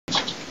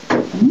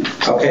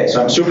Okay,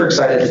 so I'm super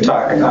excited to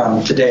talk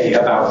today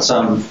about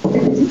some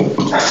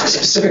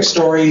specific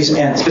stories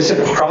and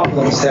specific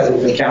problems that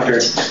we've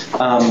encountered.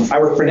 I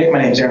work for Nick. My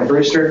name is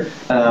Brewster.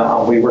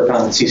 We work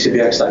on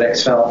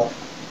CCBX.XFEL.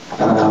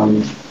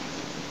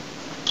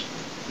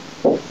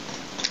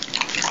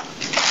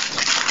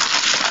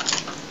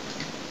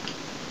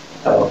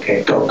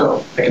 Okay,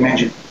 go. I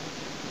command you.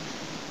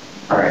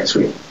 All right,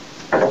 sweet.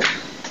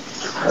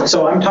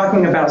 So I'm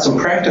talking about some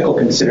practical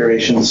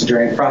considerations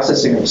during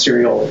processing of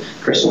serial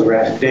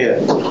crystallographic data.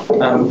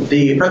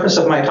 The purpose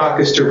of my talk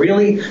is to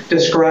really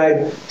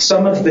describe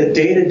some of the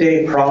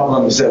day-to-day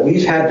problems that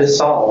we've had to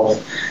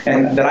solve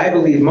and that I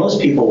believe most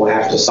people will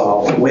have to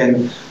solve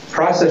when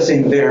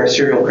processing their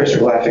serial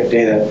crystallographic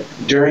data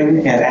during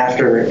and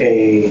after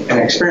an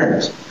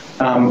experiment.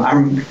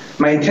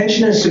 My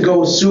intention is to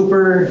go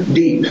super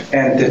deep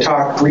and to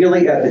talk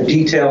really at the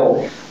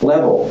detailed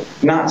level,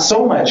 not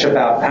so much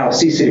about how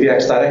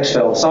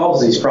CCBX.XFEL solves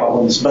these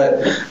problems,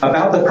 but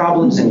about the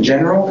problems in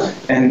general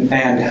and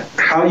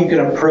how you can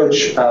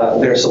approach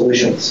their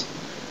solutions.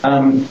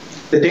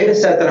 The data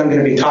set that I'm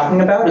going to be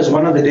talking about is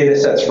one of the data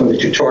sets from the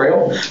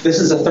tutorial. This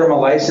is a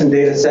thermolysin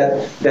data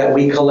set that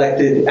we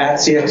collected at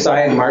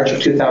CXI in March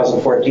of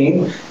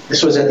 2014.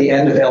 This was at the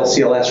end of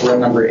LCLS run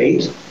number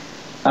 8.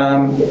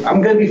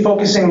 I'm going to be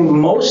focusing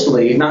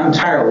mostly, not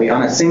entirely,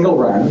 on a single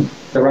run.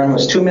 The run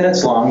was 2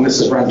 minutes long. This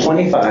is run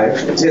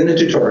 25. It's in the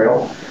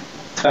tutorial.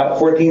 About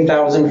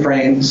 14,000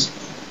 frames.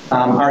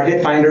 Our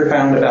hit finder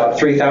found about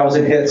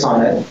 3,000 hits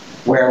on it,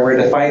 where we're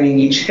defining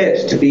each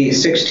hit to be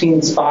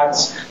 16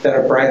 spots that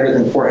are brighter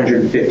than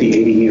 450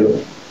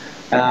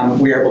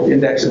 ADU. We are able to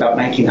index about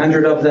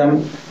 1,900 of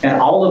them,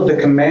 and all of the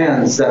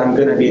commands that I'm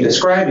going to be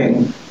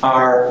describing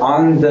are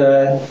on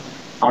the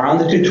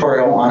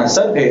tutorial, on a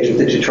subpage of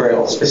the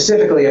tutorial,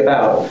 specifically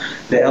about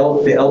the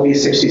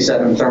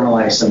LB67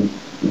 thermolysin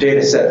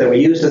data set that we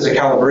used as a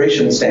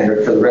calibration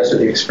standard for the rest of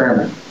the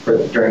experiment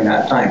during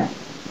that time.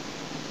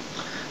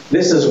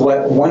 This is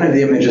what one of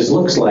the images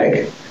looks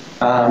like.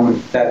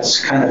 That's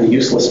kind of a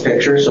useless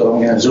picture, so I'm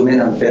going to zoom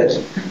in a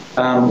bit.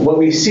 What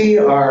we see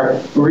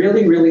are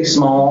really, really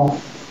small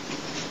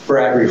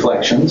Bragg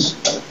reflections.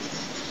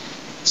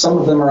 Some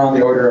of them are on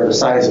the order of the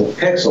size of a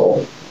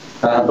pixel.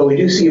 But we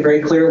do see a very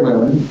clear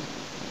lumen,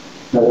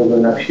 another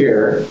lumen up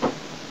here.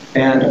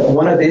 And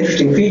one of the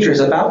interesting features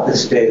about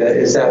this data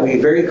is that we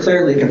very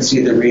clearly can see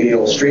the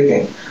radial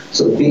streaking.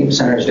 So the beam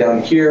center's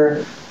down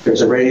here.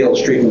 There's a radial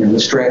streaking in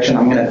this direction.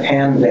 I'm going to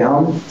pan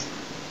down.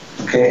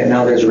 Okay, and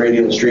now there's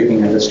radial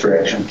streaking in this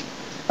direction.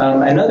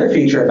 Another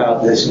feature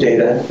about this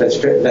data that's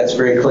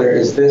very clear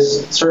is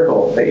this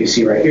circle that you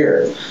see right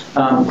here.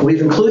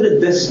 We've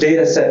included this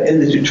data set in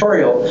the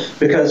tutorial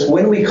because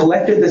when we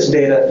collected this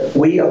data,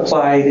 we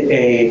applied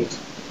a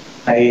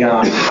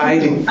high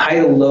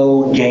to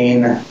low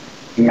gain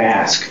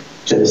mask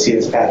to the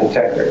CS path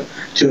detector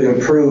to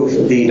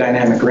improve the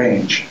dynamic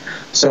range.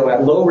 So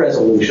at low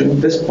resolution,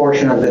 this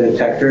portion of the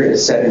detector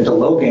is set into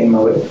low gain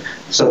mode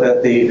so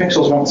that the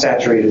pixels won't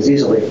saturate as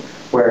easily.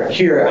 Where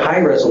here at high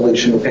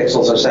resolution, the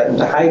pixels are set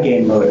into high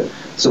gain mode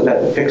so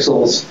that the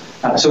pixels,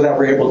 so that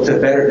we're able to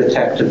better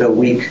detect the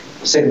weak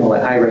signal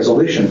at high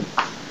resolution.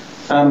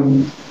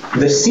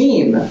 The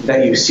seam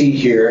that you see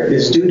here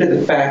is due to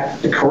the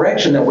fact the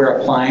correction that we're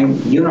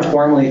applying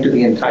uniformly to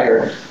the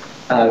entire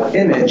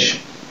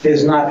image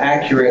is not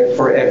accurate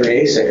for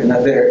every ASIC, and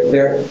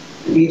that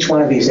each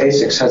one of these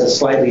ASICs has a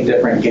slightly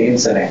different gain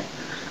setting.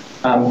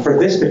 For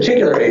this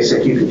particular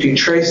ASIC, if you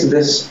trace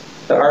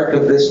the arc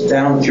of this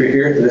down through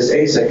here to this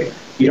ASIC,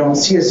 you don't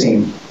see a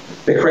seam.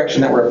 The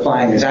correction that we're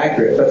applying is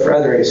accurate, but for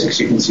other ASICs,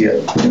 you can see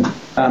it.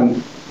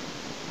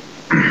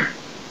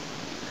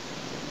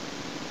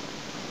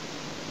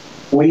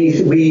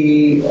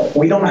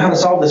 We don't know how to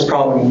solve this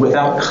problem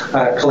without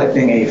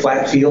collecting a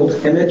flat field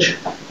image,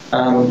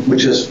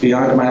 which is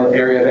beyond my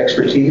area of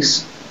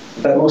expertise.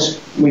 But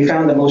we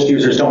found that most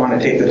users don't want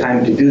to take the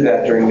time to do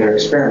that during their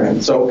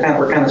experiment. So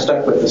we're kind of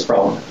stuck with this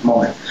problem at the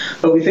moment.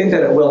 But we think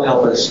that it will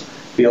help us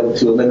be able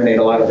to eliminate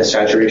a lot of the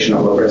saturation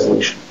at low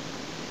resolution.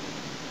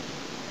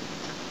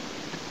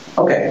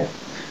 Okay,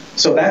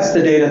 so that's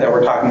the data that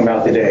we're talking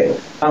about today.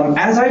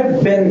 As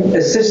I've been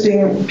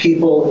assisting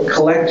people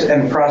collect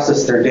and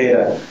process their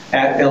data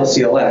at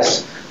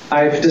LCLS,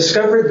 I've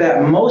discovered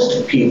that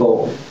most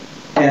people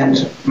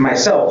and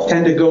myself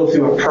tend to go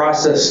through a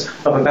process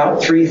of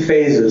about 3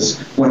 phases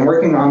when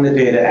working on the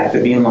data at the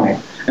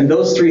beamline. And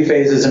those 3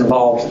 phases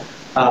involve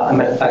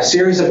a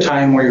series of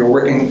time where you're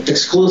working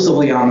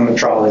exclusively on the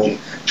metrology,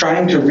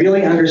 trying to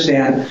really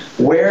understand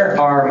where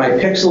are my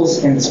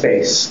pixels in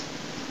space.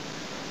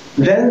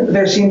 Then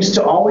there seems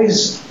to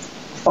always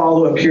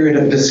follow a period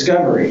of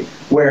discovery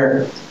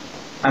where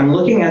I'm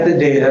looking at the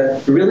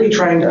data, really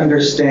trying to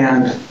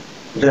understand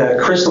the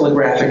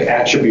crystallographic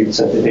attributes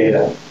of the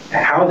data,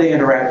 how they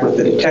interact with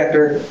the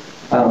detector,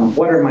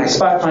 what are my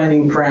spot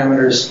finding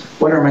parameters,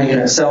 what are my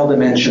unit cell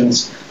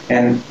dimensions,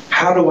 and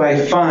how do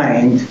I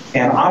find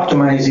and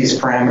optimize these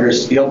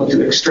parameters to be able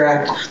to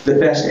extract the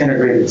best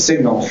integrated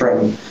signal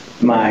from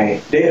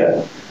my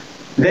data.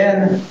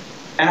 Then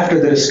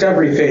after the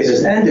discovery phase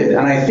is ended,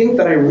 and I think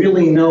that I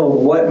really know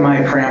what my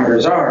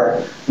parameters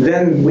are,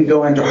 then we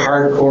go into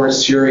hardcore,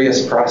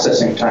 serious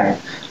processing time,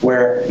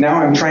 where now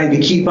I'm trying to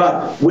keep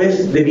up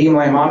with the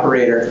beamline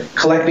operator,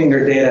 collecting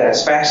their data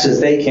as fast as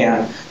they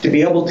can, to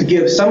be able to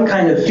give some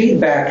kind of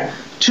feedback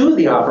to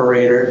the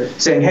operator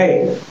saying,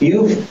 hey,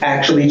 you've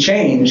actually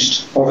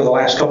changed over the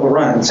last couple of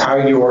runs how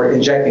you're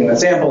injecting the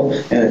sample,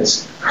 and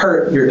it's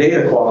hurt your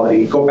data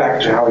quality. Go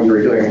back to how you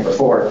were doing it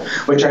before,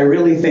 which I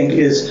really think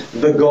is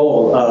the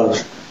goal of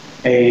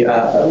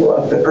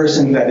the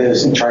person that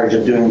is in charge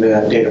of doing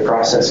the data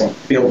processing,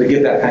 be able to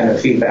give that kind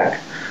of feedback.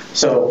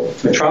 So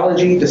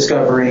metrology,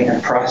 discovery,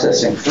 and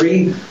processing,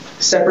 3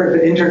 separate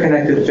but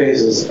interconnected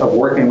phases of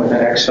working with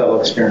an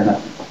XFEL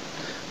experiment.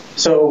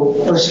 So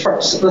let's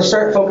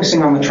start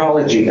focusing on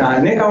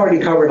metrology. Nick already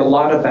covered a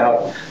lot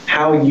about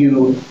how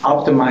you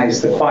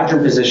optimize the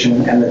quadrant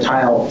position and the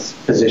tile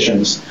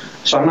positions.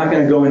 So I'm not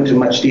going to go into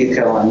much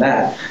detail on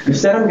that.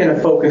 Instead, I'm going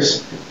to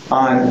focus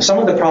on some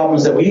of the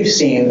problems that we've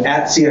seen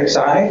at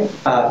CXI,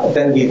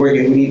 where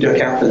you need to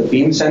account for the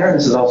beam center.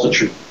 This is also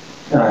true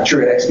at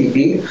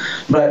XPP,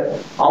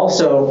 but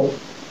also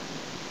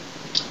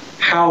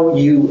how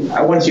you,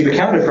 once you've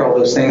accounted for all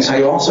those things, how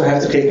you also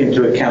have to take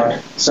into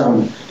account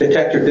some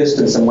detector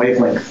distance and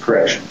wavelength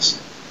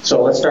corrections.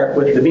 So let's start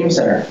with the beam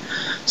center.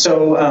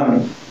 So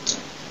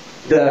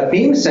the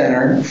beam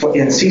center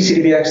in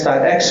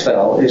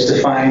ccdvx.xfel is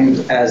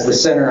defined as the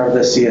center of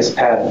the CS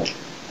pad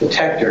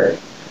detector.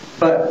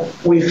 But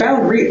we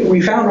found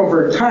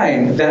over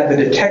time that the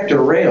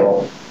detector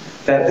rail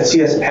that the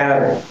CS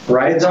pad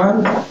rides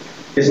on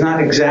is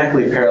not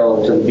exactly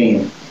parallel to the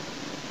beam.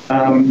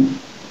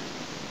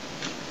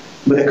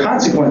 But the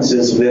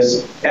consequences of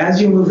this,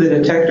 as you move the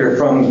detector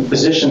from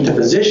position to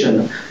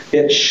position,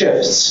 it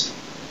shifts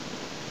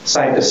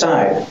side to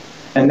side,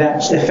 and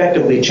that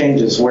effectively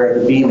changes where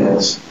the beam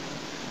is.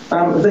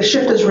 The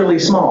shift is really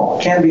small.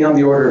 It can be on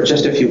the order of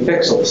just a few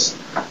pixels.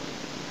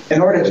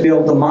 In order to be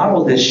able to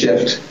model this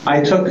shift,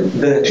 I took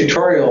the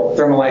tutorial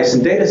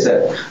thermolysin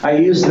dataset. I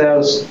used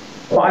those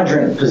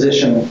quadrant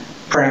position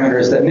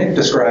parameters that Nick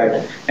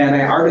described, and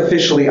I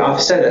artificially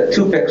offset it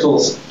 2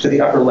 pixels to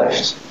the upper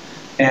left.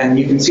 And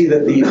you can see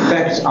that the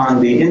effect on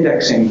the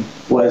indexing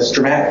was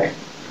dramatic.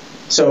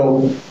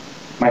 So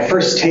my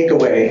first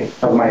takeaway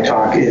of my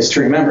talk is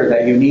to remember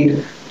that you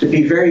need to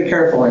be very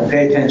careful and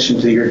pay attention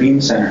to your beam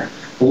center.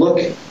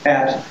 Look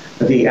at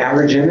the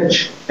average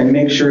image and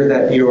make sure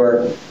that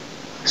your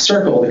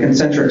circle, the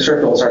concentric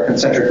circles, are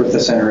concentric with the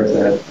center of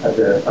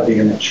the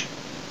image.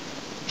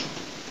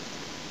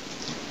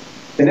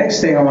 The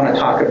next thing I want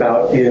to talk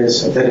about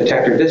is the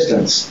detector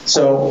distance.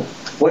 So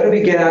what do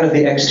we get out of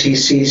the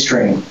XTC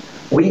stream?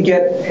 We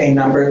get a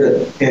number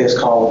that is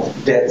called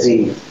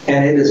det-z,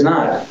 and it is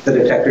not the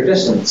detector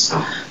distance.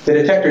 The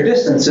detector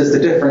distance is the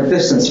different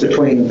distance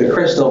between the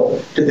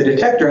crystal to the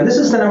detector, and this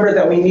is the number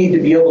that we need to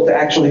be able to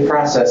actually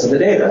process the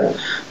data.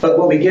 But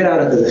what we get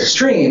out of the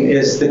stream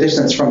is the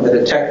distance from the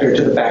detector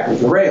to the back of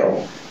the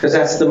rail, because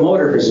that's the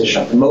motor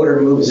position. The motor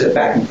moves it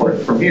back and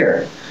forth from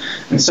here.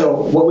 And so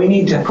what we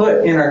need to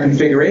put in our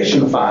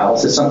configuration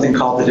files is something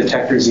called the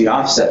detector Z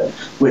offset,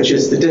 which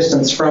is the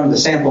distance from the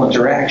sample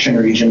interaction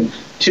region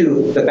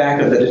to the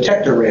back of the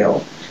detector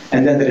rail.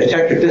 And then the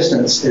detector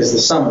distance is the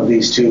sum of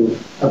these two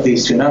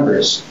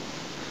numbers.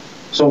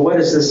 So what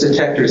is this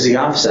detector Z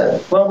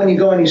offset? Well, when you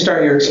go and you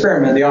start your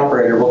experiment, the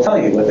operator will tell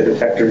you what the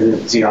detector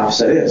Z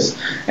offset is.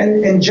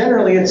 And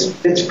generally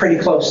it's pretty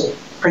close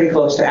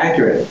to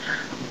accurate.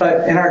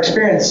 But in our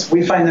experience,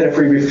 we find that if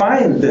we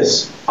refine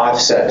this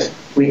offset,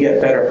 we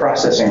get better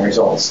processing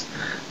results.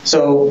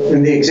 So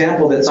in the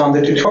example that's on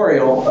the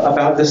tutorial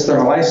about this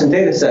thermolysin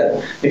data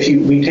set,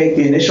 we take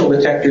the initial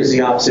detector Z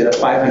offset at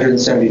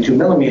 572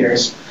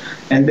 millimeters,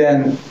 and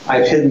then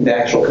I've hidden the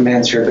actual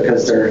commands here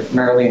because they're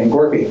gnarly and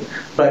gorpy,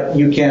 but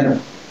you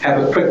can have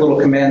a quick little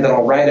command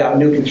that'll write out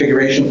new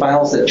configuration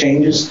files that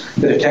changes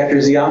the detector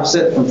Z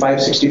offset from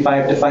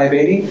 565 to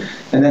 580,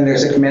 and then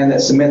there's a command that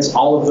submits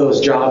all of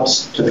those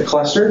jobs to the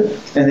cluster,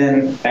 and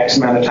then X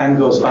amount of time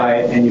goes by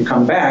and you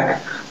come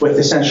back with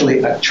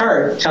essentially a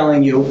chart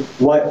telling you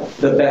what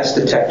the best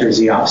detector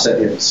Z offset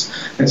is.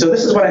 And so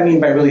this is what I mean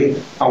by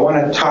I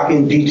want to talk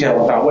in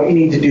detail about what you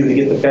need to do to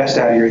get the best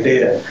out of your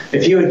data.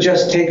 If you had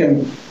just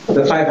taken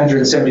the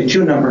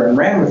 572 number and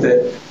ran with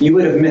it, you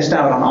would have missed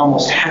out on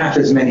almost half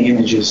as many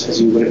images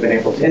as you would have been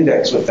able to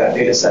index with that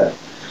data set.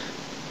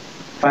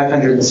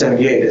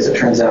 578, as it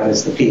turns out,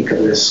 is the peak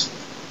of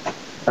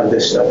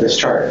this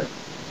chart.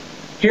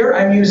 Here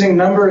I'm using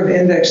number of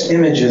indexed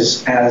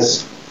images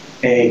as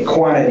a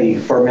quantity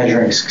for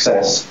measuring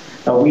success.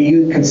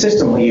 We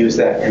consistently use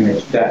that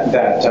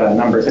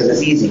number because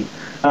it's easy.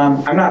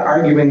 I'm not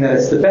arguing that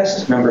it's the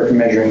best number for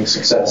measuring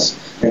success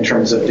in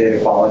terms of data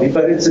quality,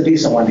 but it's a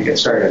decent one to get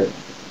started.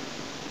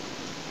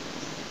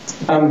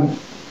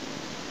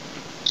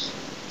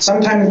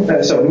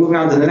 So moving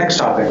on to the next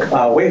topic,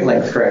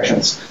 wavelength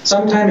corrections.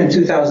 Sometime in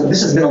 2000,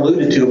 this has been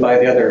alluded to by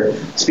the other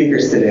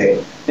speakers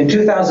today. In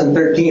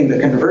 2013, the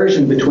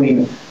conversion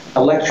between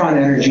electron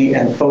energy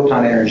and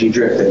photon energy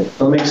drifted.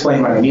 Let me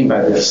explain what I mean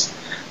by this.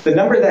 The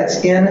number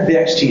that's in the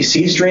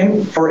XTC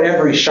stream for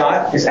every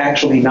shot is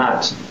actually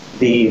not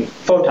the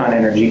photon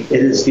energy, it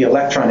is the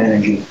electron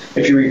energy.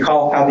 If you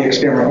recall how the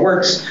experiment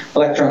works,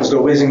 electrons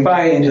go whizzing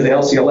by into the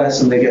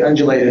LCLS and they get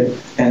undulated,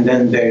 and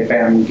then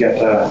bam, you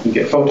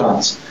get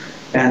photons.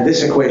 And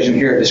this equation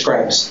here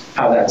describes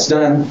how that's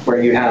done,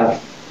 where you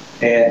have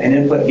an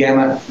input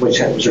gamma, which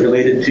is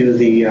related to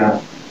the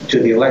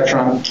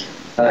electron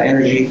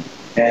energy,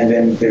 and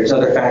then there's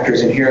other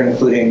factors in here,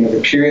 including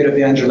the period of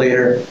the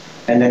undulator,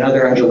 and then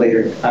other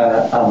undulator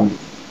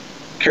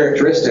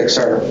characteristics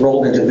are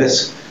rolled into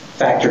this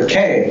factor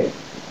K.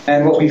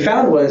 And what we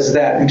found was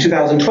that in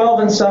 2012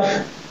 and stuff,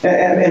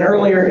 and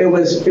earlier, they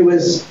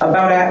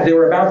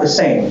were about the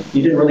same.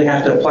 You didn't really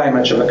have to apply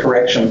much of a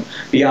correction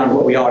beyond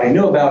what we already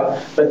knew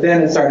about, but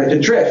then it started to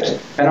drift,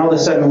 and all of a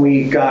sudden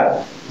we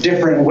got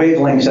different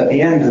wavelengths at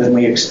the end than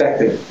we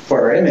expected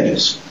for our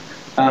images.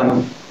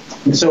 And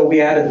so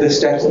we added this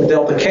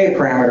delta K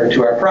parameter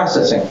to our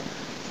processing.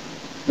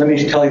 Let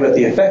me tell you what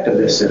the effect of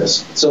this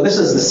is. So this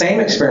is the same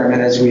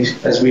experiment as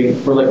we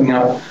were looking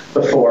at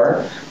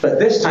before, but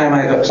this time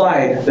I've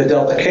applied the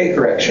delta K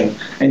correction,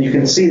 and you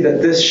can see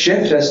that this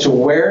shift as to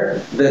where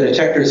the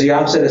detector Z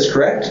offset is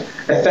correct,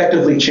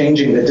 effectively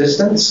changing the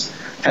distance,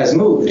 has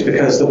moved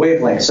because the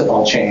wavelengths have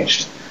all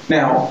changed.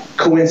 Now,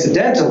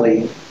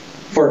 coincidentally,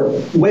 for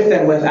with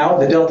and without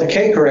the delta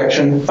K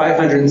correction,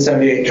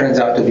 578 turns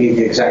out to be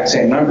the exact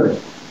same number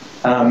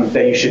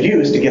that you should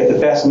use to get the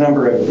best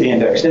number of the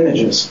indexed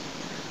images.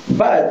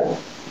 But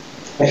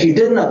if you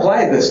didn't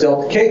apply this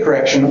delta K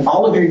correction,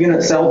 all of your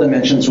unit cell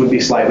dimensions would be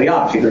slightly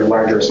off, either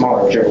larger or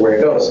smaller, whichever way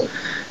it goes.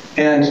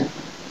 And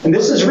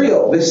this is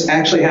real. This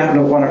actually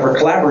happened with one of our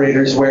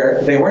collaborators where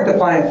they weren't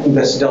applying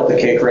this delta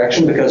K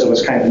correction because it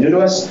was kind of new to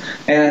us,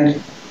 and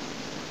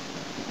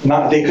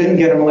they couldn't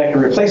get a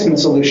molecular replacement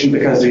solution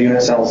because their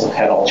unit cells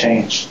had all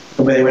changed.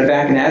 But they went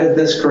back and added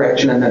this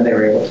correction, and then they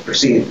were able to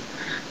proceed.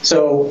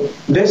 So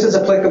this is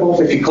applicable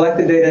if you collect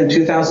the data in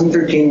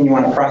 2013 and you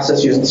want to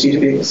process using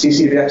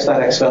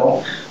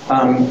ccdx.xfel.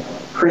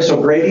 Chris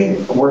O'Grady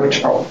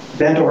worked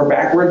bent over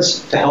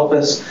backwards to help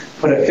us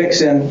put a fix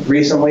in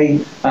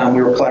recently.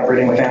 We were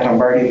collaborating with Anton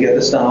Barty to get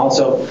this done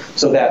also,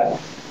 so that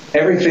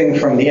everything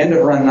from the end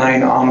of run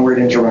 9 onward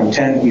into run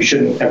 10, you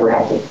shouldn't ever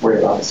have to worry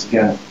about this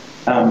again.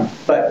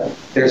 But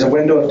there's a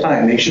window of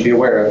time that you should be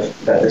aware of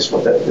that this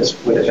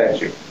would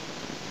affect you.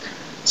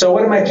 So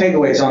what are my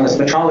takeaways on this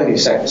metrology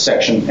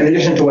section? In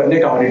addition to what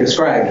Nick already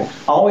described,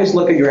 always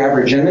look at your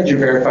average image and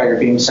verify your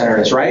beam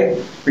center is right.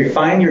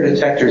 Refine your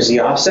detector Z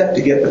offset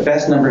to get the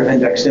best number of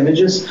indexed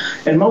images.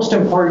 And most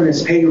important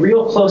is pay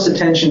real close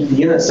attention to the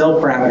unit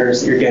cell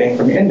parameters that you're getting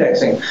from your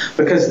indexing,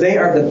 because they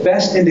are the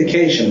best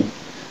indication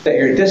that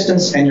your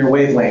distance and your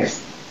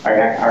wavelength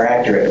are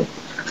accurate.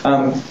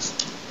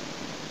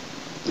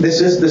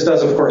 This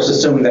does, of course,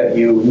 assume that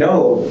you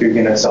know your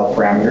unit cell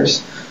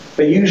parameters,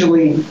 but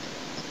usually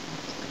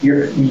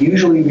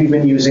we've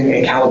been using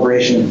a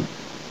calibration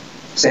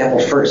sample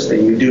first that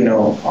you do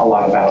know a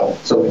lot about,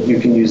 so you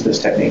can use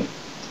this technique.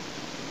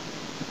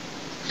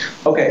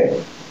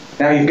 Okay,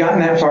 now you've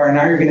gotten that far, and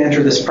now you're going to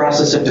enter this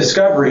process of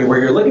discovery where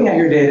you're looking at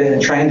your data and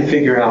trying to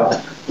figure out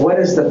what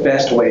is the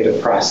best way to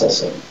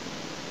process it.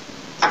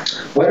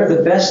 What are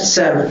the best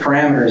set of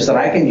parameters that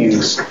I can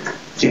use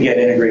to get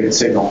integrated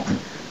signal?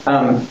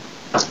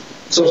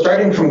 So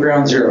starting from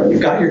ground zero,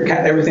 you've got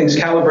everything's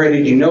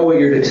calibrated, you know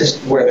where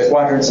the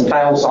quadrants and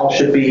tiles all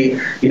should be,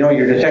 you know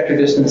your detector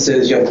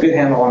distances, you have a good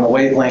handle on the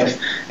wavelength,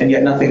 and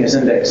yet nothing is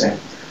indexing.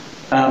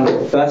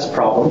 So that's a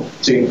problem.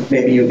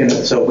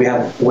 So we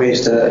have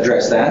ways to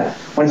address that.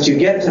 Once you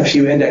get a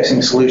few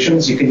indexing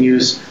solutions, you can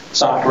use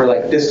software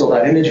like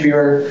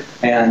distal.imageviewer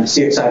and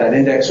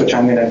cxi.index, which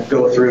I'm going to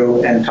go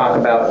through and talk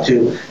about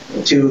to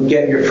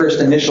get your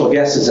first initial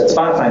guesses at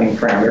spot finding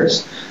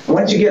parameters. And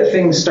once you get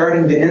things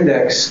starting to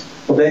index,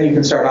 well, then you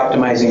can start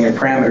optimizing your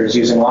parameters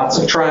using lots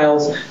of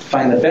trials to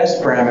find the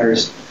best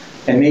parameters,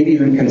 and maybe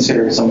even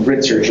consider some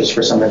grid searches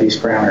for some of these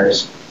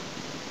parameters.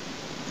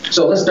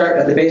 So let's start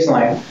at the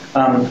baseline.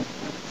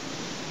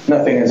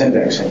 Nothing is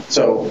indexing.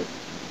 So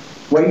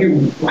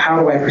how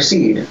do I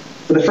proceed?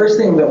 So the first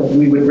thing that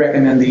we would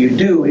recommend that you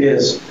do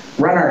is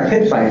run our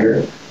hit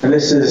finder. And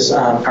this is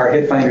our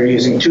hit finder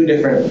using two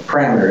different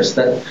parameters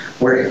that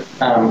we're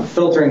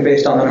filtering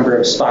based on the number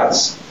of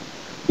spots.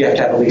 You have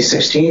to have at least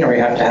 16, or you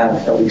have to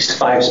have at least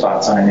 5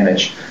 spots on an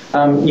image.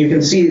 You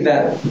can see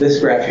that this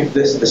graph,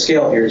 the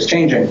scale here is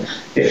changing.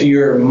 If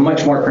you're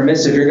much more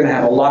permissive, you're going to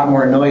have a lot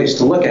more noise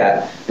to look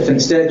at. If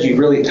instead you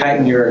really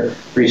tighten your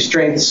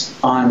restraints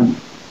on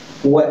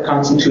what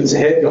constitutes a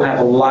hit, you'll have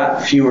a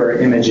lot fewer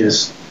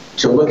images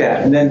to look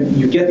at. And then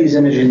you get these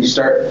images and you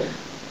start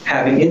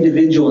having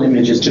individual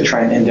images to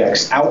try and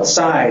index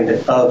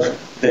outside of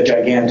the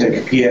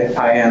gigantic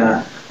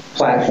Piana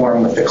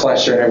platform with the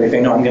cluster and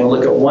everything. No, I'm going to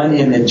look at one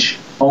image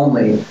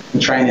only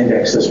and try and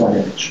index this one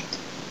image.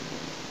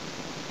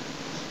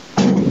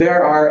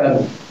 There are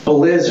a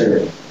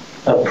blizzard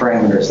of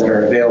parameters that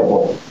are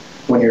available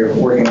when you're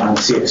working on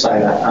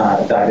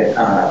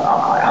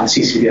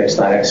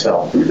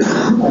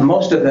ccdx.xfel.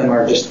 Most of them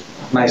are just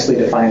nicely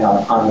defined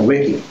on the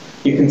wiki.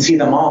 You can see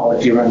them all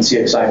if you run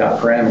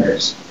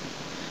cxi.parameters.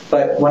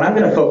 But what I'm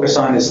going to focus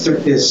on is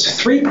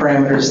three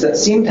parameters that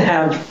seem to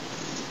have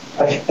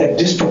a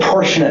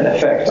disproportionate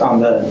effect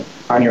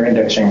on your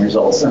indexing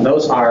results, and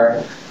those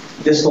are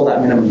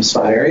distal.minimum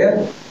spot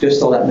area,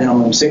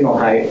 distal.minimum signal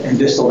height, and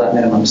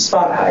distal.minimum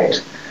spot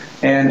height.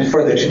 And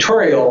for the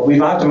tutorial,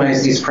 we've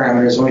optimized these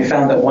parameters, and we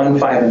found that 1,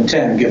 5, and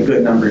 10 give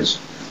good numbers,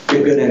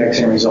 give good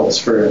indexing results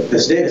for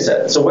this data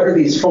set. So what are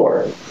these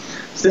for?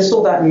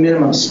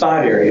 Distal.minimum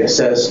spot area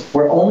says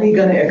we're only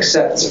going to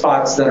accept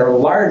spots that are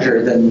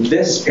larger than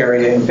this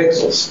area in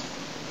pixels.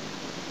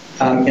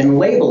 And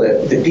label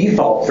it, the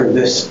default for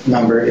this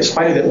number is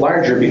quite a bit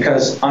larger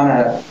because on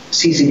a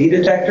CCD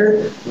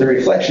detector, the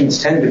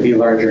reflections tend to be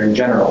larger in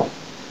general.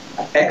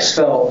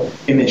 XFEL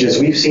images,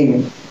 we've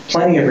seen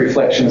plenty of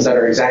reflections that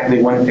are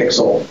exactly 1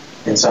 pixel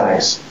in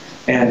size.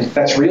 And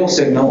that's real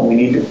signal, and we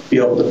need to be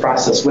able to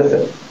process with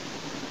it.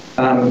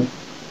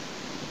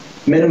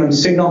 Minimum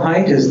signal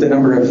height is the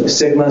number of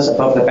sigmas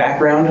above the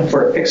background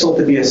for a pixel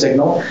to be a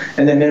signal.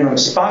 And then minimum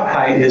spot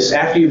height is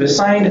after you've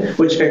assigned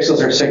which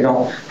pixels are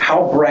signal,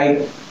 how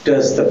bright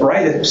does the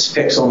brightest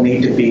pixel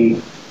need to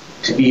be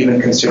even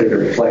considered a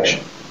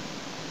reflection?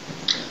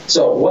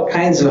 So what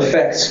kinds of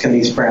effects can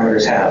these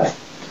parameters have?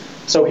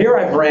 So here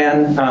I've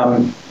ran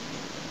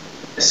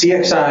here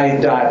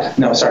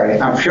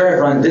I've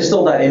run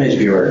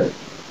distal.imageViewer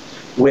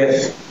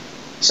with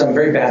some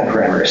very bad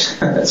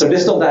parameters. So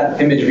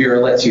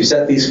distal.imageViewer lets you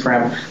set these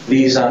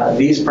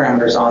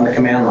parameters on the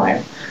command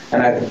line.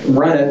 And I've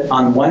run it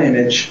on one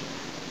image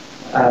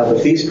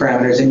with these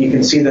parameters, and you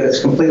can see that it's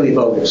completely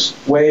bogus.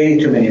 Way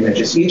too many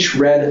images. Each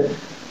red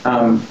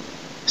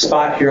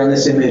spot here on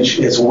this image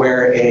is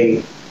where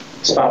a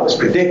spot was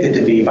predicted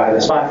to be by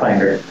the spot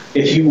finder.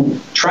 If you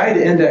try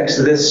to index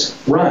this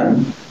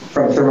run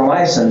from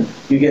thermolysin,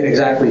 you get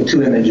exactly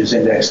 2 images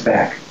indexed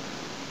back.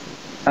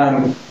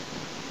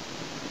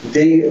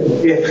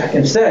 If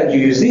instead you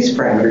use these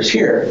parameters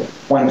here,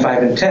 1,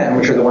 5, and 10,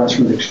 which are the ones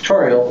from the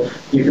tutorial,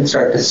 you can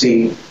start to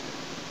see,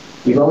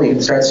 you can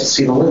start to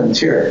see the lumens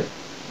here.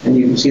 And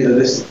you can see that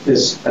this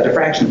is a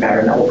diffraction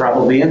pattern that will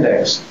probably be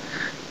indexed.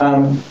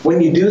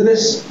 When you do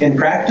this in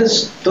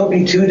practice, don't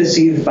be too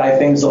deceived by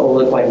things that will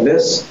look like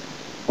this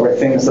or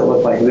things that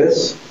look like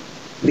this.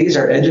 These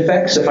are edge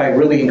effects. If I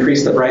really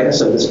increase the brightness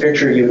of this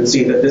picture, you would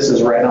see that this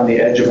is right on the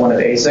edge of one of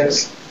the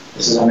ASICs.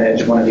 This is on the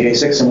edge of one of the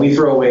ASICs, and we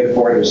throw away the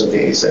borders of the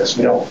ASICs.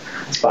 We don't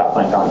spot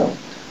find on them.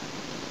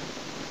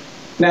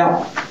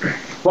 Now,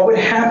 what would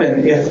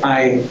happen if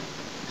I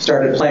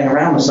started playing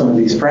around with some of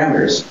these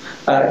parameters?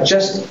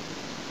 Just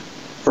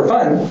for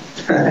fun,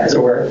 as it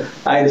were,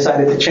 I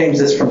decided to change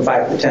this from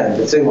 5 to 10,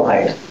 the signal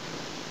height.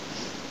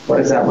 What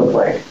does that look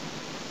like?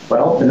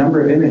 Well, the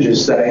number of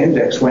images that I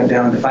indexed went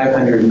down to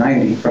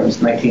 590 from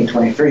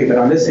 1923, but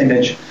on this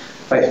image,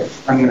 I'm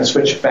going to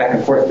switch back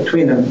and forth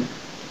between them.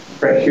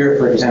 Right here,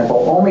 for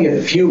example, only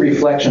a few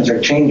reflections are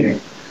changing.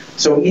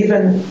 So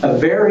even a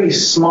very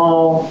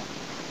small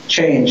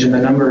change in the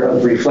number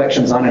of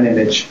reflections on an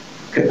image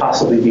could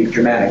possibly be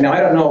dramatic. Now, I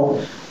don't know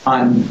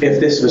if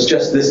this was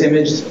just this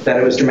image that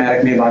it was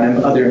dramatic, maybe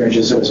on other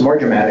images it was more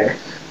dramatic.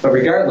 But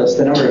regardless,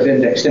 the number of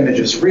indexed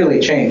images really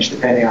changed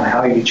depending on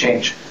how you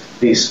change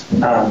these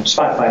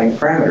spot finding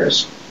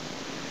parameters.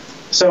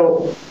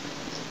 So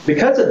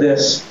because of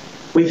this,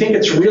 we think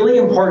it's really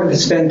important to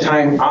spend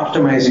time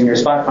optimizing your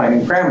spot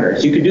finding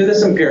parameters. You could do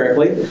this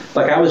empirically,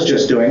 like I was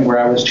just doing, where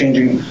I was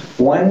changing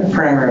one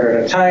parameter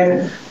at a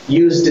time,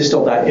 use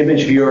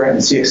distal.imageViewer and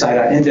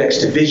cxi.index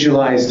to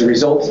visualize the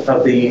result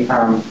of the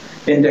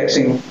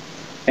indexing,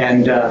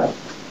 and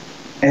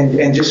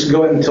just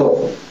go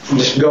until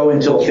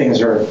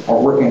things are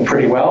working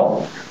pretty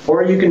well.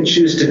 Or you can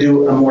choose to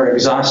do a more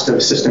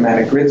exhaustive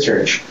systematic grid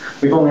search.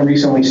 We've only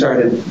recently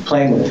started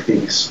playing with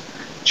these.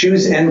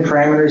 Choose n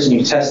parameters and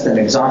you test them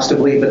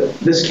exhaustively, but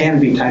this can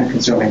be time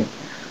consuming.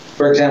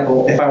 For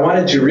example, if I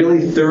wanted to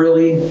really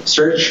thoroughly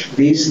search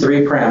these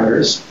 3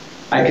 parameters,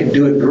 I could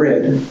do a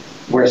grid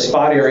where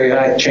spot area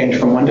I change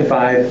from 1 to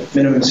 5,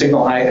 minimum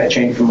signal height I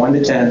change from 1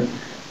 to 10,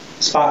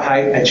 spot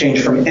height I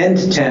change from n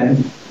to 10,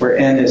 where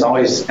n is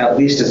always at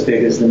least as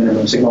big as the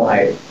minimum signal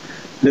height.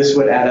 This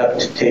would add up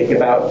to take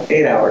about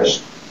 8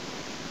 hours,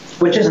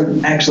 which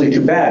isn't actually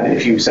too bad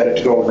if you set it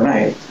to go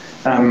overnight.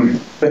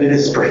 But it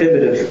is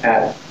prohibitive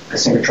at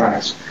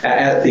synchrotronics,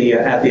 at the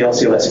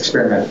LCLS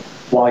experiment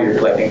while you're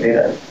collecting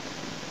data.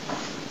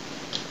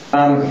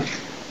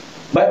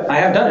 But I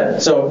have done it.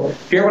 So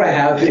here what I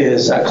have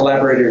is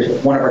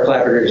one of our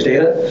collaborators'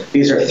 data.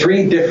 These are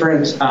 3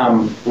 different,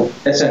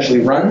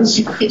 essentially,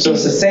 runs. So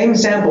it's the same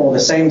sample, the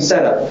same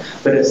setup,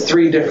 but it's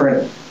 3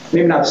 different,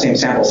 maybe not the same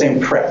sample, same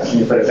prep, let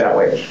me put it that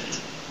way,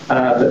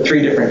 but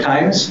 3 different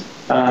times.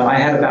 I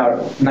had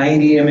about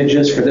 90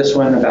 images for this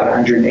one, about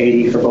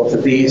 180 for both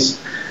of these.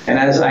 And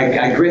as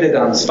I gridded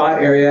on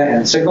spot area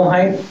and signal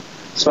height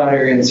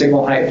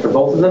for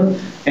both of them,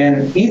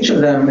 and each of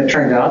them, it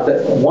turned out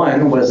that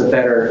one was a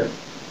better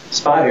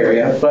spot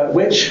area, but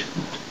which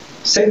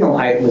signal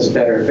height was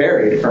better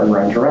varied from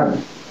run to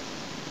run.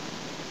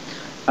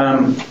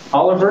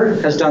 Oliver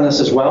has done this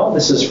as well.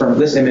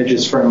 This image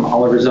is from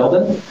Oliver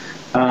Zeldin.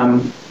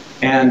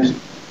 And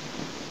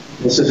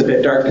this is a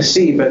bit dark to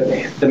see, but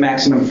the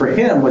maximum for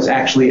him was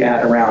actually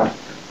at around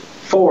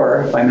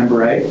 4, if I remember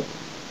right,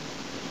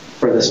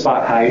 for the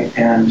spot height,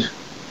 and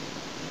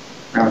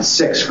around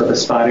 6 for the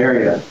spot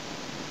area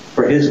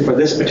for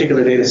this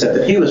particular data set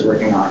that he was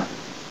working on.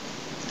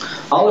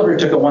 Oliver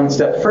took it one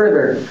step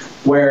further,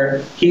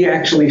 where he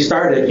actually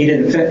started. He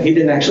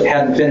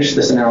hadn't finished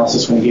this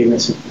analysis when he gave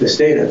us this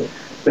data,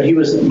 but he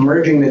was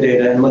merging the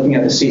data and looking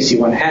at the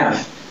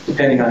CC1/2,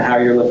 depending on how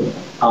you're looking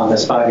on the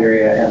spot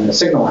area and the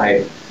signal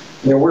height.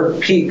 And there were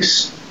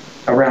peaks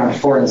around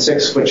 4 and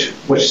 6, which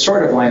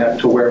sort of line up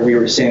to where we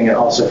were seeing it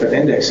also for the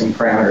indexing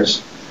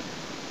parameters.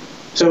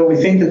 So we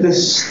think that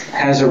this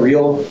has a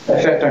real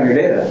effect on your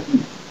data.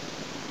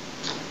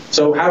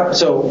 So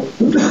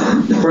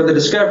for the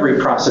discovery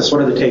process,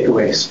 what are the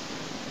takeaways?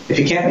 If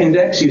you can't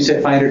index, use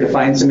Hit Finder to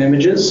find some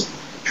images.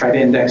 Try to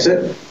index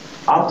it.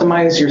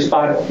 Optimize your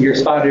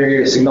spot area,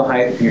 your signal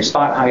height, and your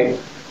spot height,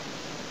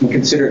 and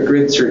consider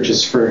grid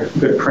searches for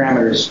good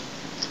parameters.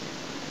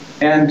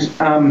 And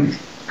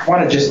I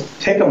want to just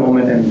take a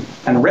moment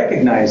and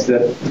recognize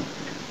that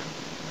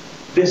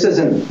this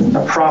isn't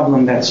a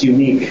problem that's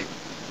unique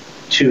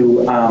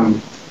to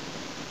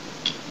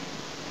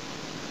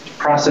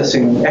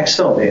processing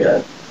XFEL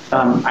data.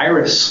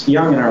 Iris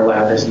Young in our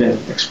lab has been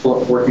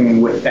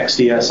working with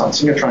XDS on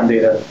synchrotron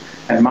data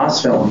and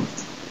MOSFilm,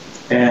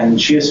 and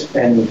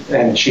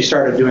she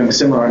started doing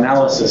similar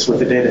analysis with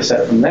the data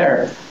set from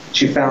there.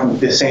 She found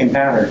the same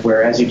pattern,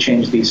 where as you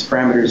change these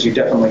parameters, you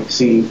definitely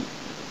see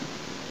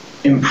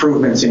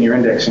improvements in your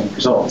indexing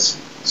results.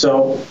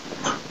 So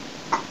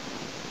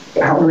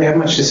I don't really have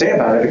much to say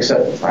about it,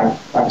 except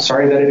I'm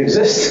sorry that it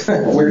exists.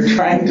 We're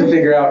trying to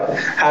figure out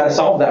how to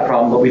solve that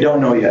problem, but we don't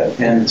know yet.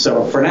 And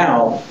so for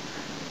now,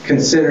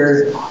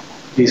 consider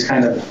these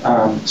kind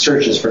of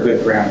searches for good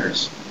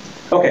parameters.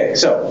 Okay,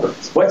 so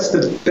what's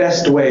the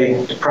best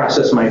way to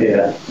process my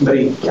data?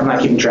 I'm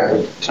not keeping track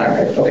of time,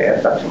 right? Okay, I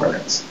have about 2 more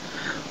minutes.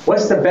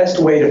 What's the best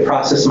way to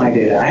process my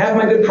data? I have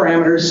my good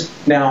parameters.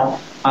 Now,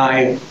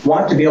 I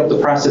want to be able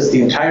to process the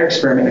entire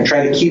experiment and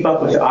try to keep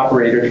up with the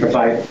operator to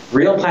provide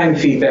real-time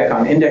feedback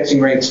on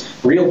indexing rates,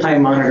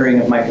 real-time monitoring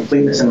of my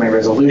completeness and my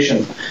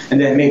resolution. And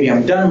then maybe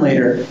I'm done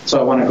later, so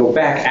I want to go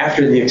back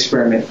after the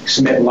experiment,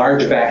 submit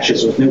large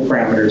batches with new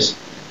parameters,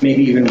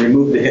 maybe even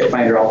remove the hit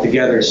finder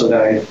altogether so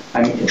that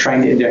I'm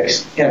trying to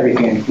index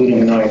everything,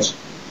 including the noise.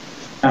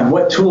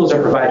 What tools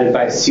are provided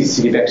by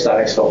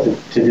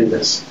ccdbex.xfel to do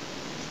this?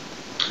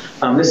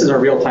 This is a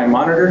real-time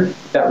monitor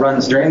that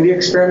runs during the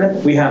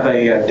experiment. We have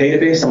a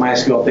database, a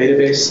MySQL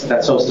database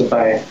that's hosted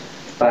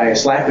by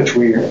Slack, which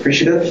we're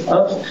appreciative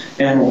of.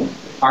 And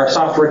our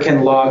software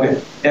can log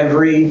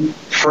every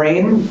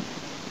frame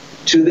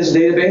to this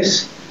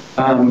database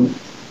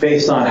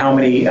based on how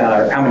many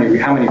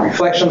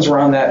reflections were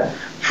on that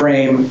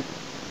frame.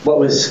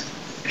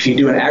 If you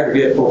do an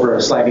aggregate over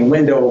a sliding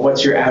window,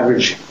 what's your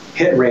average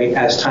hit rate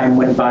as time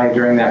went by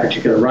during that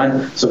particular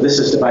run? So this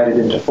is divided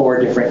into 4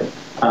 different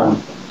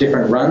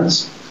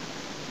runs.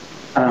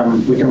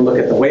 We can look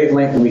at the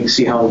wavelength, and we can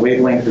see how the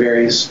wavelength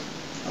varies.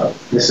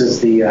 This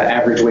is the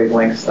average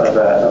wavelength of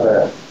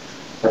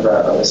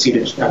a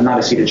seated, not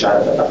a seated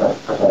shot,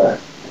 of a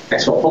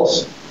XFEL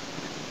pulse.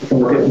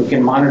 We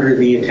can monitor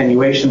the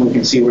attenuation. We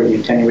can see where the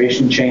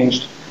attenuation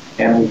changed,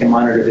 and we can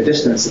monitor the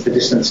distance. If the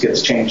distance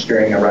gets changed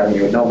during a run,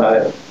 you would know about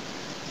it.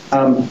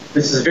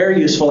 This is very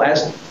useful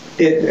as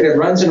it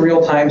runs in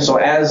real time. So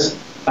as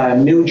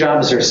new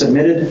jobs are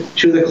submitted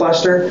to the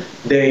cluster,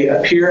 they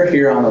appear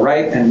here on the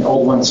right, and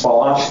old ones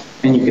fall off,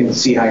 and you can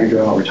see how you're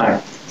doing over time,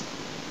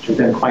 which has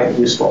been quite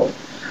useful.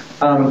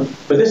 But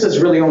this is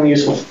really only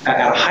useful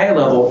at a high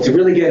level. To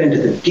really get into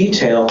the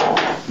detail,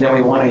 then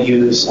we want to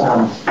use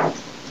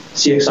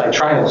CXI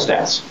trial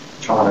stats,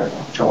 which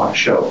I want to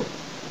show.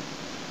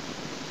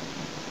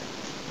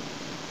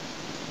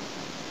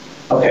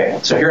 Okay,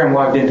 so here I'm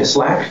logged into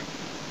Slack.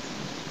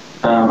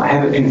 I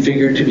have it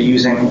configured to be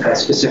using a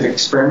specific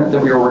experiment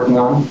that we were working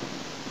on.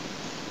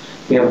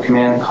 We have a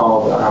command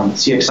called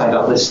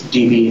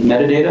cxi.listdb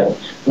metadata,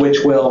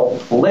 which will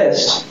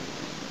list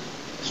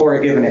for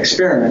a given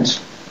experiment.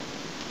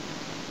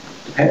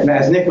 And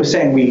as Nick was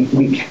saying,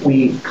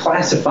 we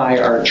classify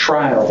our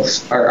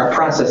trials, our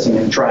processing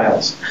in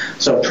trials.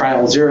 So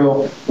trial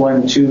 0,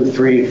 1, 2,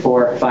 3,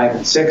 4, 5,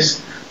 and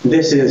 6.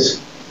 This is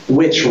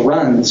which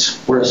runs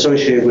were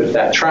associated with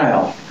that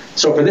trial.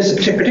 So for this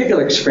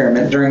particular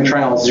experiment, during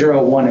trials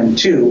 0, 1, and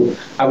 2,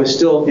 I was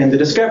still in the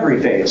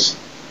discovery phase.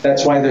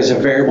 That's why there's a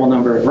variable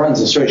number of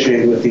runs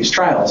associated with these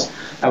trials.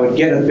 I would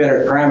get a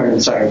better parameter,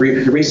 and so I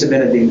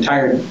resubmitted the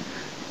entire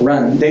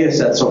run data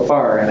set so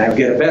far, and I would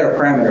get a better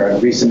parameter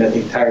and resubmit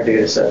the entire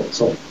data set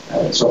so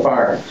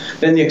far.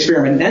 Then the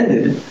experiment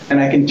ended, and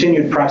I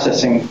continued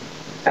processing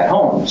at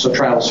home. So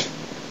trials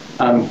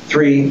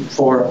 3,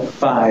 4,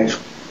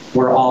 5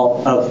 were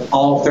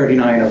all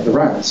 39 of the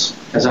runs,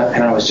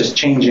 and I was just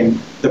changing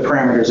the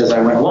parameters as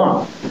I went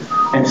along.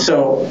 And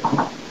so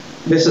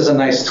this is a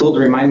nice tool to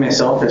remind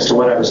myself as to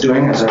what I was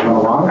doing as I went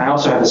along. I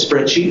also have a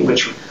spreadsheet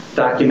which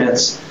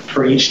documents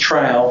for each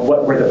trial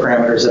what were the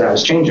parameters that I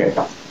was changing.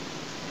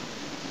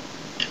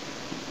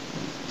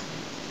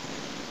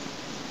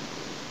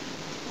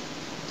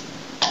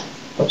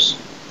 Oops.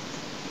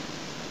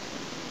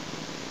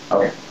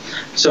 Okay.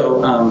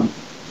 So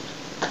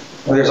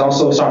there's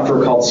also a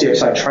software called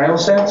CXI Trial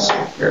Stats.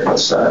 Here,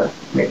 let's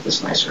make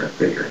this nicer and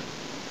bigger.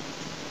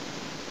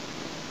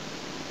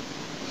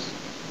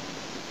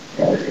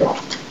 Yeah, there you go.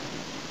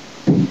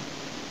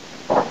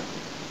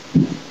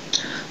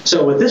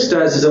 So what this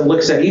does is it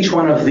looks at each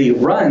one of the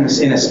runs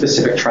in a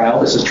specific trial.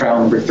 This is trial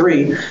number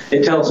 3.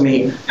 It tells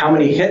me how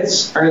many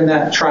hits are in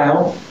that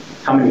trial,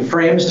 how many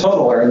frames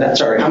total are in that,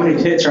 how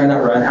many hits are in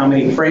that run, how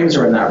many frames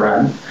are in that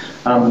run,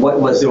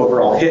 what was the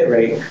overall hit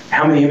rate,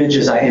 how many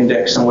images I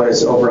indexed, and what is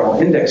the overall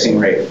indexing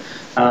rate.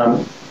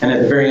 And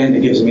at the very end,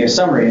 it gives me a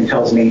summary and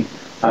tells me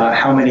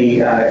how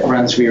many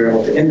runs we were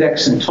able to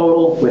index in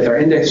total with our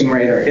indexing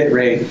rate, our hit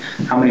rate,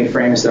 how many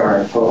frames there are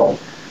in total.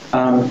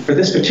 For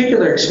this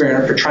particular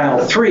experiment, for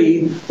trial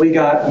 3, we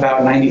got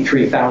about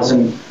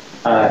 93,000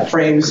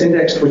 frames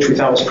indexed, which we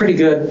thought was pretty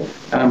good,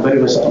 but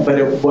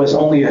it was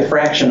only a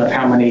fraction of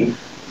how many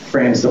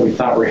frames that we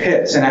thought were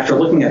hits. And after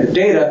looking at the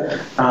data,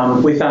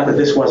 we found that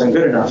this wasn't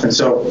good enough. And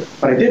so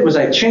what I did was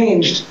I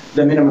changed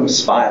the minimum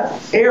spot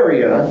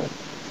area.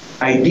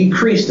 I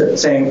decreased it,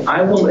 saying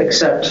I will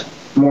accept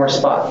more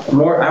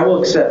I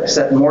will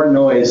accept more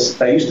noise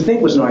that I used to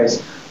think was noise.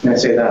 I'm going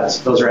to say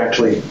those are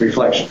actually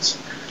reflections.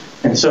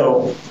 And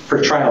so for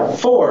trial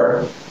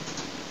 4,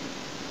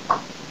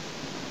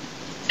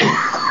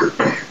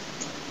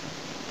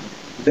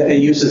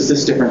 it uses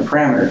this different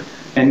parameter.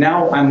 And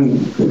now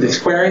I'm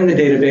querying the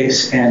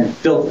database and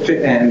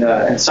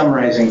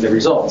summarizing the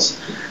results.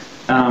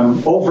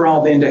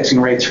 Overall, the indexing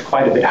rates are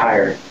quite a bit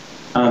higher.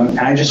 And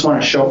I just want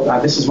to show,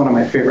 this is one of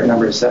my favorite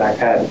numbers that I've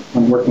had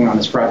when working on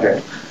this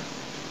project.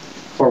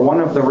 For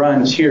one of the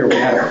runs here, we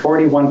had a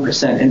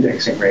 41%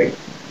 indexing rate,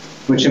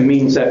 which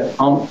means that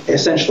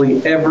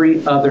essentially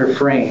every other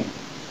frame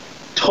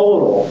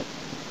total,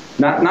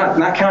 not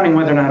counting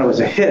whether or not it was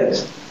a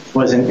hit,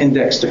 was an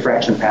index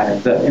diffraction pattern.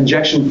 The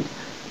injection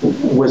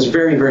was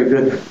very, very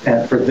good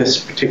for this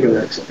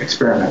particular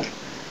experiment.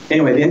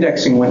 Anyway, the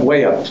indexing went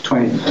way up to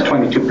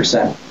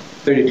 22%,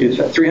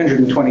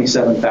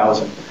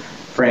 327,000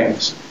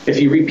 frames. If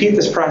you repeat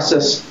this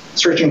process,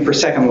 searching for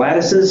second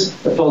lattices,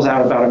 it pulls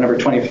out about another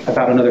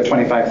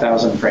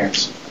 25,000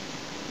 frames.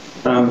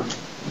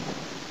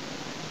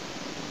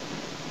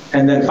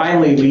 And then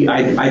finally,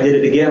 I did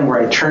it again where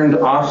I turned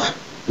off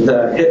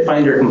the hit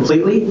finder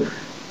completely.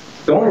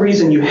 The only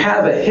reason you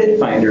have a hit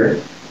finder,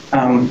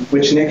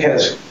 which Nick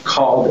has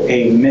called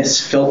a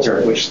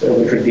misfilter, which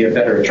would be a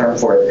better term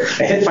for it.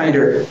 A hit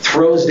finder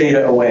throws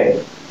data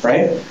away,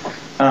 right?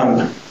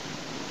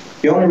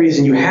 The only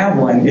reason you have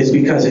one is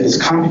because it is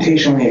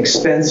computationally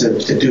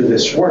expensive to do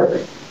this work.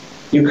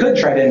 You could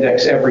try to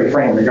index every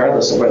frame,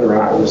 regardless of whether or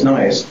not it was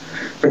noise.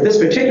 For this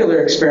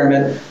particular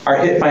experiment, our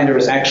hit finder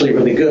was actually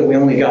really good. We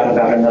only got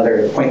about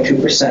another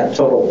 0.2%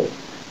 total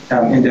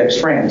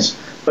indexed frames.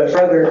 But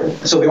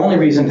so the only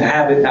reason to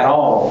have it at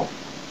all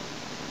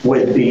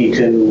would be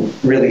to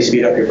really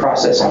speed up your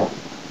processing.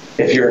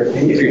 If your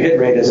hit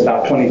rate is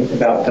about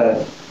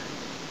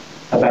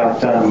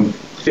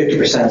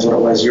 50% is what it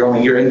was,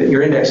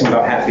 you're indexing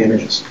about half the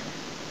images.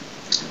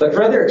 But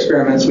for other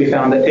experiments, we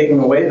found that taking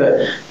away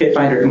the hit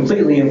finder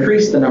completely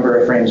increased the number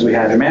of frames we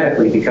had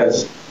dramatically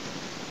because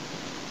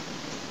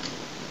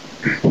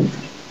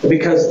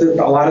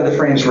a lot of the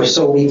frames were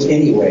so weak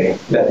anyway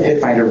that the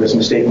hit finder was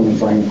mistakenly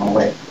throwing them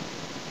away.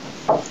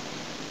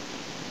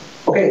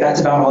 Okay, that's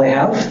about all I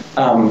have.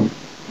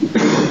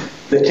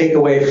 The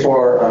takeaway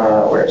for,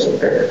 where is it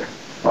there?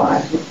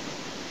 5.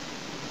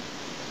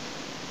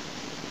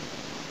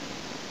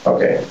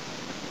 Okay.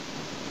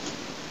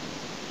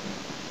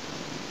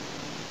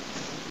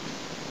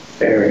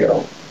 There we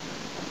go.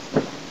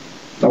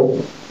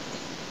 Nope.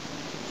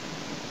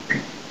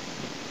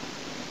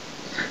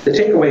 The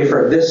takeaway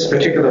for this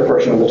particular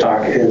portion of the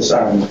talk is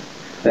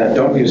that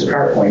don't use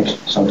PowerPoint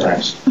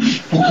sometimes.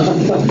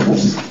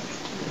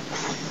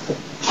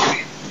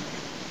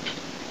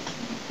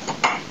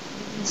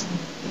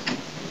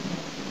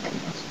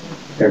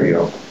 There we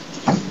go.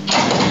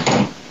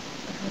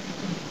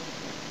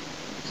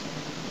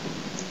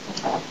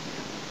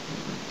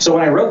 So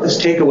when I wrote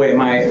this takeaway,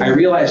 I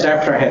realized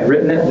after I had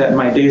written it that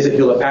my days at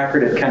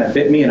Hewlett-Packard had kind of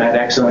bit me and I'd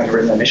accidentally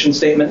written a mission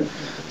statement.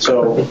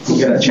 So I'm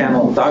going to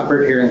channel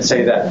Dogbert here and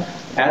say that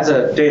as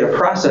a data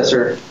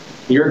processor,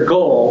 your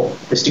goal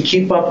is to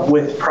keep up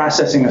with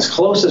processing as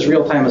close as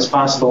real time as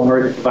possible in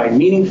order to provide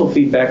meaningful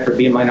feedback for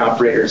beamline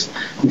operators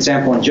and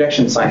sample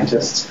injection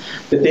scientists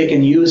that they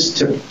can use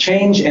to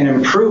change and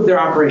improve their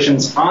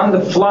operations on the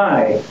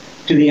fly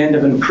to the end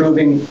of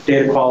improving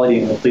data quality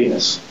and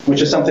completeness,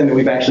 which is something that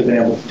we've actually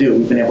been able to do.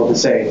 We've been able to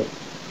say,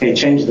 hey,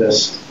 change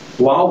this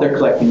while they're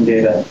collecting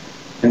data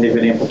and they've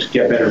been able to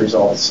get better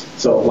results.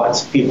 So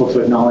lots of people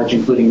to acknowledge,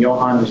 including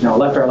Johan, who's now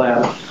left our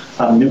lab,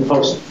 new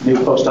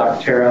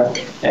postdoc Tara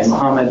and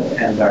Mohammed,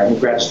 and our new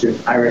grad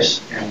student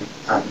Iris, and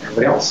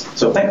everybody else.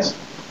 So thanks.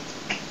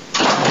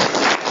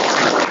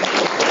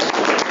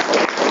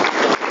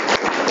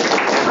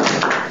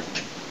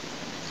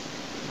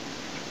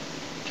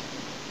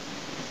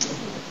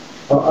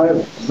 I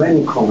have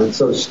many comments,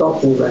 so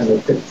stop me when you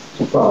get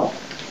too far.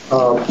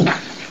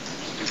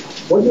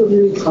 What you're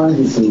really trying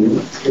to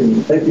do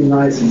in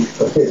recognizing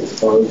a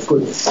hit or a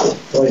good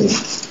frame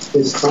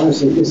is trying to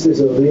see, is this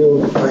a real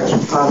reflection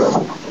pattern?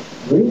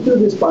 When you do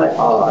this by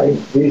eye,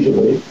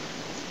 visually,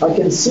 I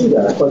can see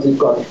that because it's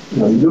got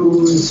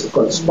loops, it's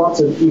got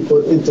spots at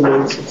equal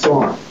intervals, and so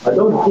on. I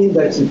don't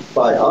index it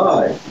by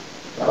eye.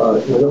 I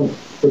don't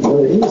put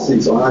very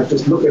indices on. I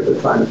just look at the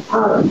kind of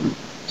pattern.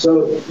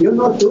 So you're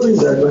not doing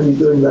that when you're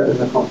doing that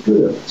in a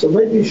computer. So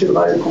maybe you should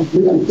write a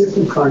completely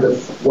different kind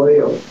of way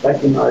of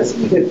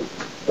recognizing a hit.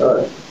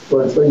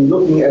 For instance, when you're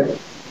looking at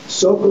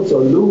circles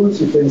or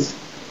loops,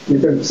 you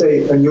can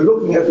say, and you're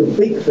looking at the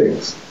big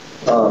things.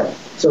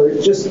 So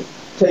it just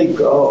take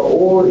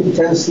all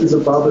intensities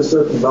above a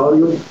certain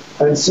value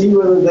and see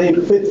whether they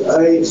fit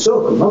a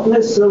circle, not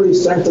necessarily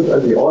centered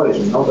at the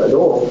origin, not at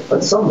all,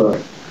 but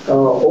somewhere.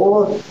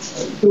 Or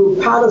do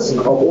a Patterson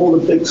of all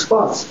the big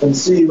spots and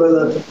see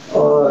whether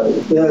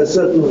there are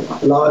certain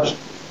large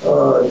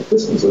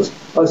distances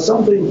or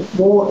something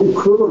more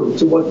equivalent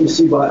to what you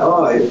see by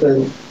eye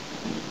than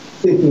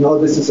thinking, oh,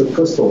 this is a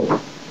crystal.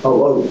 Oh,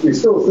 well, we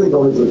still think,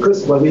 oh, it's a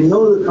crystal, but we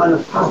know the kind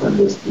of pattern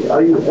this is.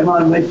 Am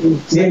I making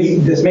sense?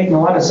 Yeah, that's making a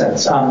lot of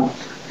sense.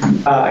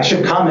 I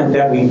should comment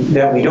that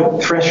we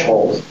don't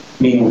threshold,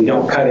 meaning we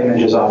don't cut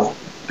images off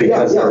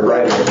because they're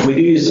right. We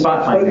do use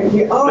spot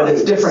finding, but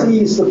it's different. The eye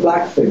sees the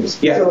black things.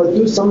 Yeah. So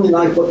do something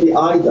like what the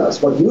eye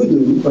does. What you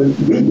do, what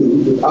we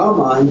do with our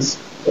minds,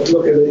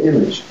 look at the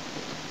image.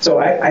 So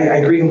I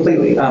agree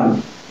completely.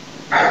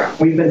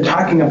 We've been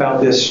talking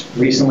about this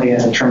recently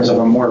in terms of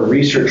a more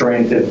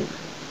research-oriented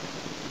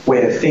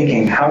way of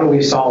thinking. How do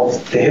we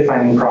solve the hit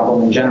finding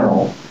problem in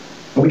general?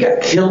 We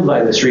got killed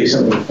by this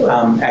recently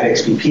at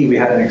XPP. We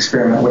had an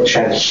experiment which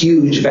had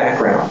huge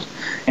background.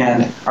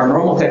 And our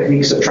normal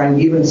techniques of trying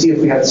to even see if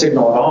we had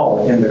signal at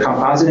all in the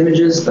composite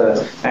images,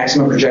 the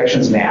maximum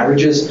projections and the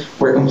averages,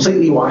 were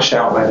completely washed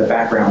out by the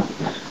background.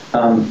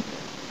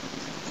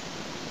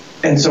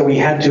 And so we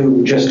had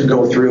to just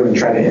go through and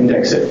try to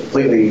index it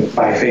completely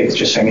by faith,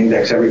 just saying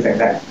index everything,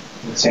 that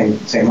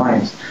same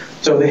lines.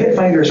 So the hit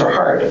finders are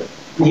hard.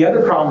 The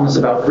other problems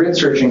about grid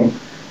searching,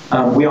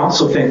 we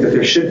also think that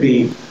there should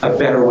be a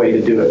better way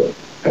to do it,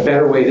 a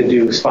better way to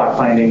do spot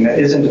finding that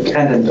isn't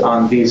dependent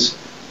on these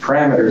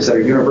parameters that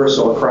are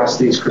universal across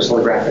these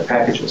crystallographic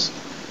packages.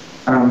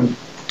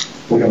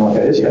 We don't know what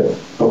that is yet,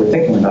 but we're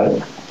thinking about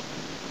it.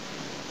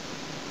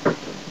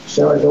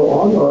 Shall I go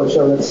on, or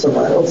shall I let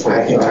somebody else?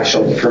 I think I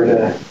shall defer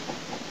to...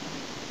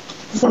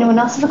 Does anyone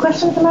else have a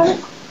question at the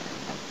moment?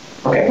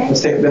 Okay,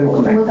 let's take it, then we'll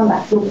come back. We'll come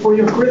back. So for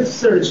your grid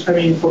search, I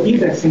mean, for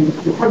indexing,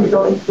 you probably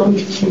don't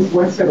need to use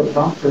one set of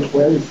parameters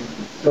for everything.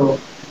 So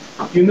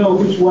you know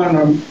which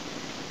one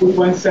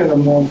set are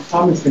more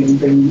promising,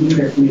 then you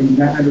index maybe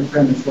 900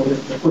 parameters, so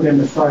let's put them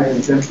aside,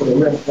 and then for the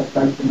rest, that's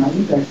like the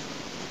non-index.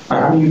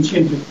 I mean, you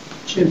change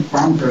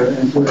parameter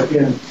and do it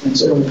again, and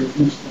so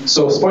it's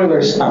So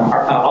spoilers,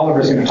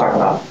 Oliver's going to talk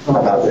about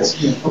this.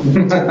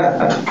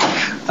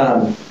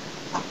 Yeah.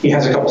 He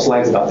has a couple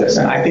slides about this,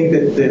 and I think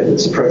that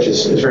this approach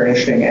is very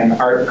interesting, and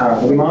Art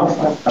Lumov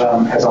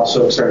has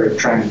also started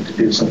trying to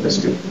do some of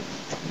this too.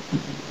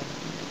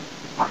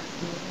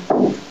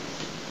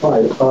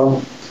 Right.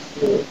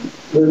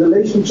 The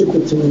relationship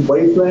between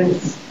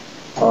wavelength,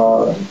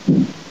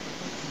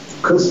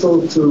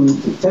 crystal to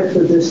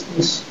detector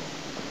distance,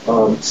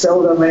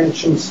 cell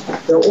dimensions,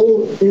 they're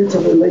all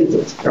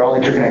interrelated. They're all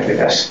interconnected,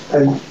 yes.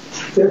 And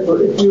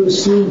therefore, if you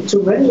assume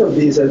too many of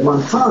these at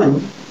one time,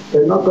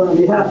 they're not going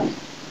to be happy.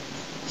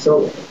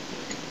 So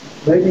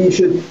maybe you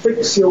should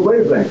fix your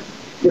wavelength.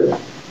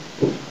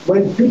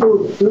 When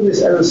people do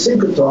this at a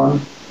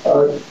synchrotron,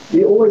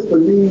 we always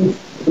believe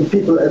the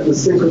people at the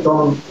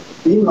synchrotron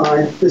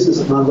beamline, this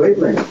is my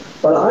wavelength.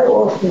 But I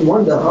often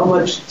wonder how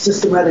much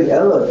systematic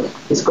error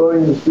is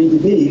going in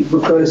 3dB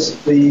because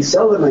the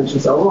cell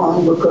dimensions are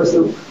wrong because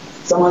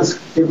someone's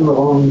given the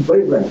wrong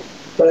wavelength.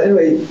 But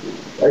anyway,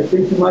 I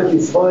think you might be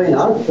throwing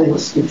out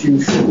things which you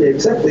should be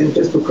accepting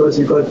just because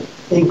you've got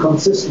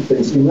inconsistent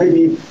things. You may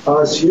be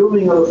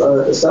assuming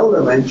a cell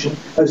dimension,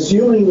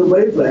 assuming the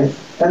wavelength,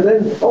 and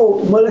then,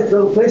 oh,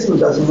 molecular replacement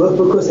doesn't work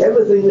because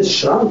everything is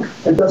shrunk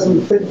and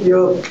doesn't fit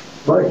your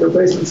molecular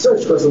replacement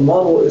search because the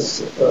model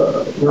is,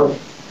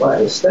 by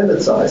a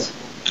standard size.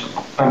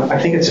 I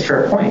think it's a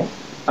fair point.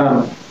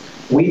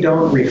 We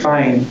don't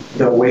refine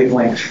the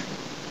wavelength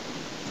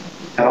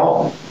at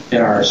all in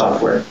our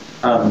software.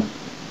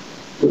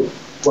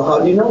 Well,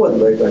 how do you know what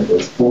the wavelength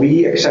is?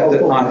 We accept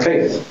it on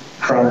faith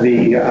from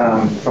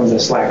the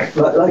Slack.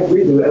 Like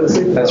we do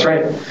everything. That's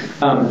right.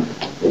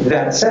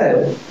 That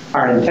said,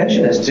 our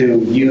intention is to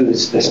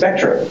use the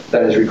spectra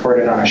that is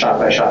recorded on a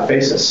shot-by-shot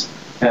basis.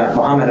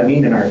 Mohammed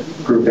Amin in our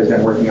group has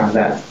been working on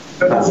that.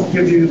 That doesn't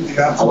give you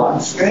the a lot.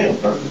 absolute scale,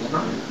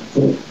 does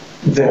it?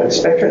 The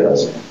spectra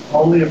does.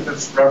 Only if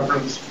it's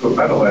referenced to a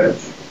metal edge.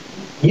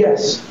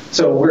 Yes.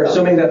 So we're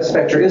assuming that the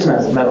spectra is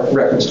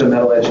reference to a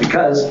metal edge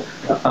because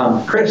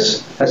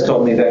Chris has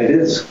told me that it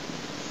is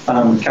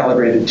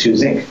calibrated to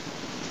zinc.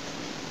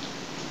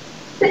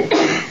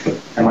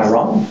 Am I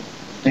wrong?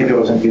 Maybe it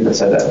wasn't you that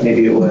said that.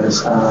 Maybe it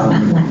was.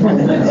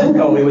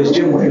 It was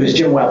Jim. It was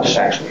Jim Welch,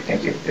 actually.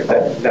 Thank you.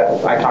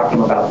 That I talked to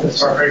him about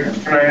this. All right,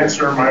 can I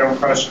answer my own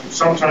question?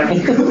 Sometimes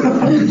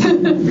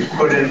you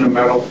put in the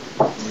metal.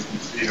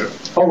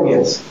 Oh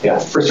yes, yeah.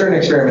 For certain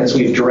experiments,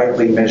 we've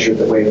directly measured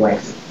the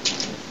wavelength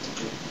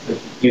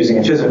using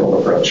a physical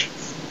approach,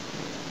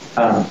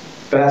 but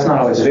that's not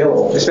always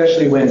available,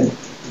 especially when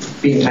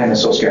beam time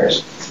is so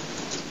scarce.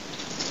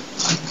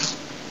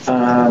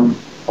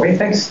 Okay,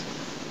 thanks.